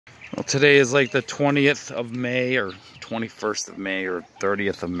Well, today is like the 20th of May or 21st of May or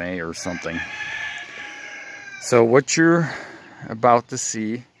 30th of May or something. So what you're about to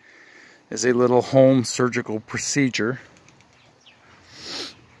see is a little home surgical procedure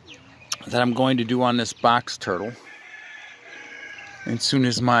that I'm going to do on this box turtle. And as soon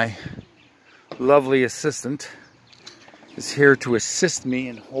as my lovely assistant is here to assist me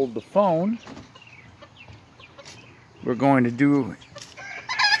and hold the phone, we're going to do,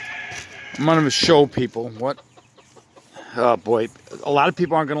 I'm going to show people what, oh boy, a lot of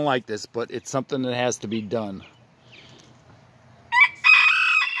people aren't going to like this, but it's something that has to be done.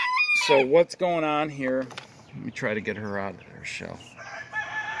 So what's going on here, let me try to get her out of her shell.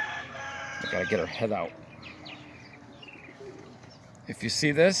 I gotta get her head out. If you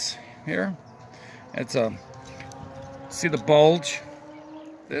see this here, it's a, see the bulge?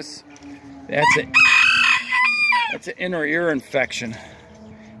 That's an inner ear infection.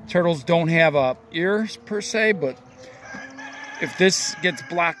 Turtles don't have ears per se, but if this gets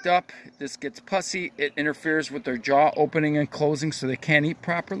blocked up, this gets pussy, it interferes with their jaw opening and closing so they can't eat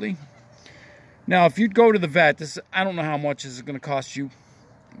properly. Now, if you'd go to the vet, this, I don't know how much this is going to cost you,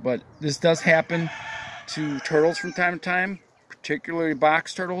 but this does happen to turtles from time to time, particularly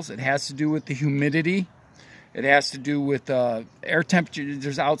box turtles. It has to do with the humidity. It has to do with air temperature.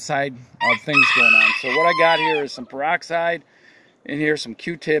 There's outside things going on. So what I got here is some peroxide, in here some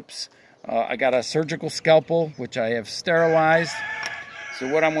Q-tips. I got a surgical scalpel, which I have sterilized.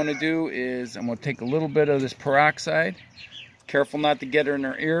 So what I'm going to do is I'm going to take a little bit of this peroxide. Careful not to get her in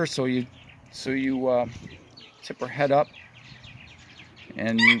her ear, so you tip her head up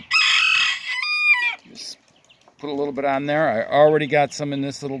and you just put a little bit on there. I already got some in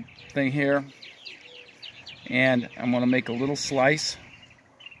this little thing here, and I'm going to make a little slice.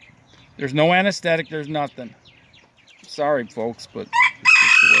 There's no anesthetic, there's nothing. Sorry folks, but it's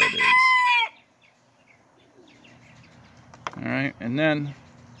just the way it is. Alright, and then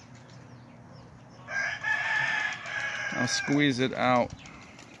I'll squeeze it out.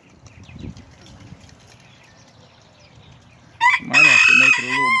 Might have to make it a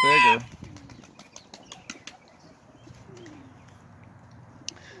little bigger.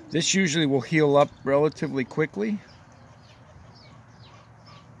 This usually will heal up relatively quickly.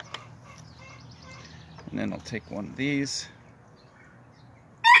 And then I'll take one of these.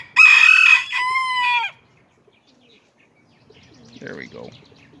 There we go.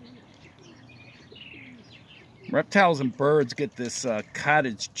 Reptiles and birds get this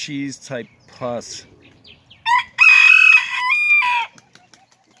cottage cheese type pus.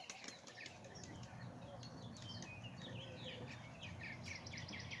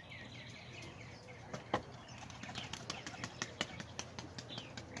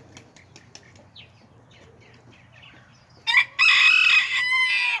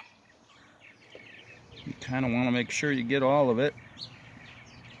 You kind of want to make sure you get all of it.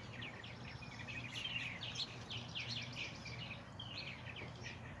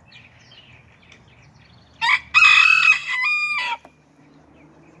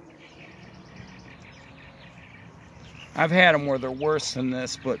 I've had them where they're worse than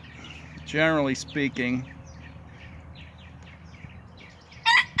this, but generally speaking,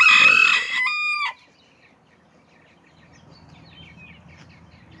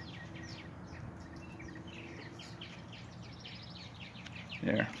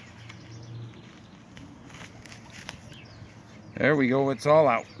 there we go, it's all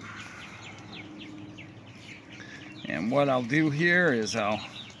out. And what I'll do here is I'll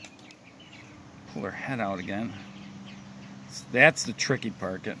pull her head out again. That's the tricky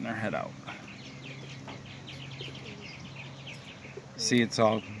part, getting her head out. See, it's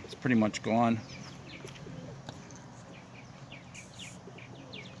pretty much gone.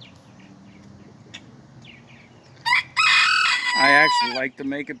 I actually like to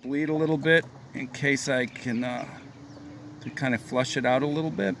make it bleed a little bit in case I can to kind of flush it out a little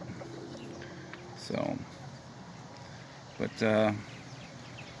bit. So, but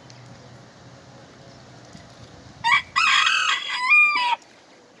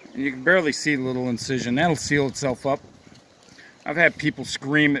you can barely see the little incision. That'll seal itself up. I've had people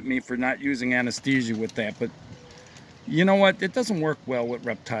scream at me for not using anesthesia with that, but you know what? It doesn't work well with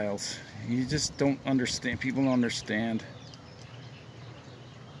reptiles. You just don't understand. People don't understand.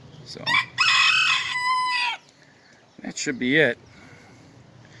 So that should be it.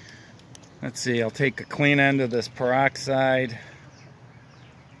 Let's see, I'll take a clean end of this peroxide,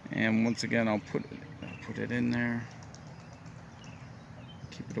 and once again I'll put it in there.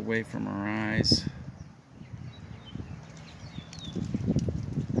 Keep it away from her eyes.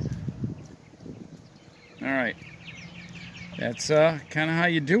 Alright, that's kind of how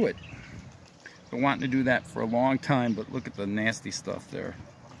you do it. Been wanting to do that for a long time, but look at the nasty stuff there.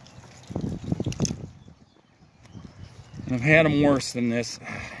 And I've had them worse than this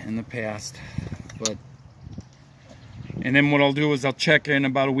in the past, but and then what I'll do is I'll check in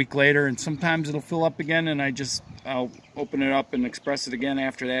about a week later, and sometimes it'll fill up again, and I'll open it up and express it again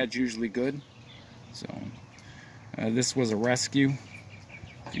after that. It's usually good. So this was a rescue.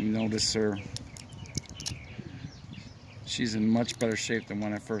 If you notice her, she's in much better shape than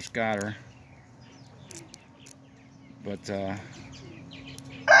when I first got her. But so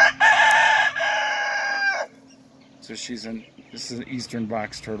this is an eastern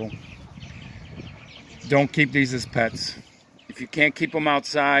box turtle. Don't keep these as pets. If you can't keep them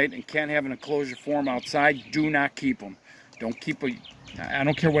outside and can't have an enclosure for them outside, do not keep them. I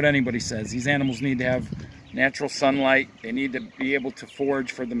don't care what anybody says. These animals need to have natural sunlight. They need to be able to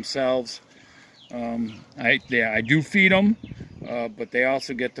forage for themselves. I do feed them, but they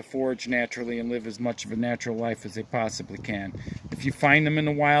also get to forage naturally and live as much of a natural life as they possibly can. If you find them in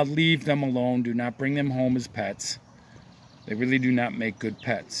the wild, leave them alone. Do not bring them home as pets. They really do not make good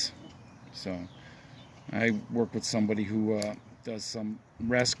pets. So I work with somebody who does some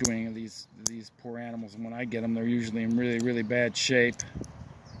rescuing of these poor animals, and when I get them, they're usually in really, really bad shape.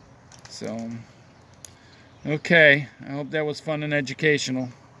 So, okay, I hope that was fun and educational.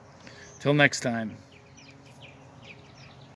 Till next time.